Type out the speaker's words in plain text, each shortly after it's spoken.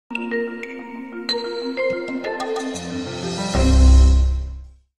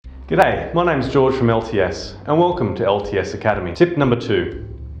G'day, my name's George from LTS and welcome to LTS Academy. Tip number 2.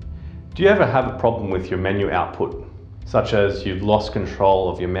 Do you ever have a problem with your menu output? Such as you've lost control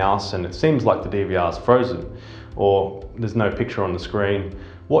of your mouse and it seems like the DVR is frozen or there's no picture on the screen.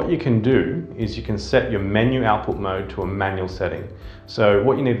 What you can do is you can set your menu output mode to a manual setting. So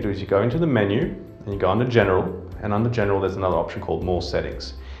what you need to do is you go into the menu and you go under General, and under General there's another option called More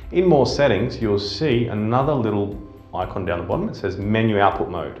Settings. In More Settings you'll see another little icon down the bottom. It says Menu Output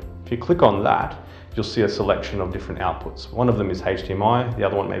Mode. If you click on that, you'll see a selection of different outputs. One of them is HDMI, the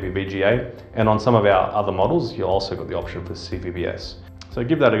other one may be VGA, and on some of our other models, you'll also got the option for CVBS. So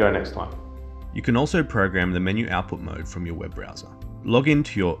give that a go next time. You can also program the menu output mode from your web browser. Log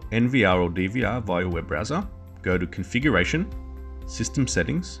into your NVR or DVR via your web browser, go to Configuration, System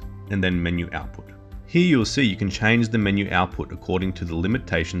Settings, and then Menu Output. Here you'll see you can change the menu output according to the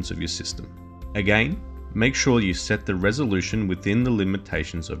limitations of your system. Again, make sure you set the resolution within the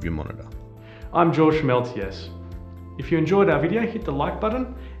limitations of your monitor. I'm George from LTS. If you enjoyed our video, hit the like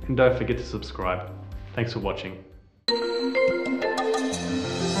button and don't forget to subscribe. Thanks for watching.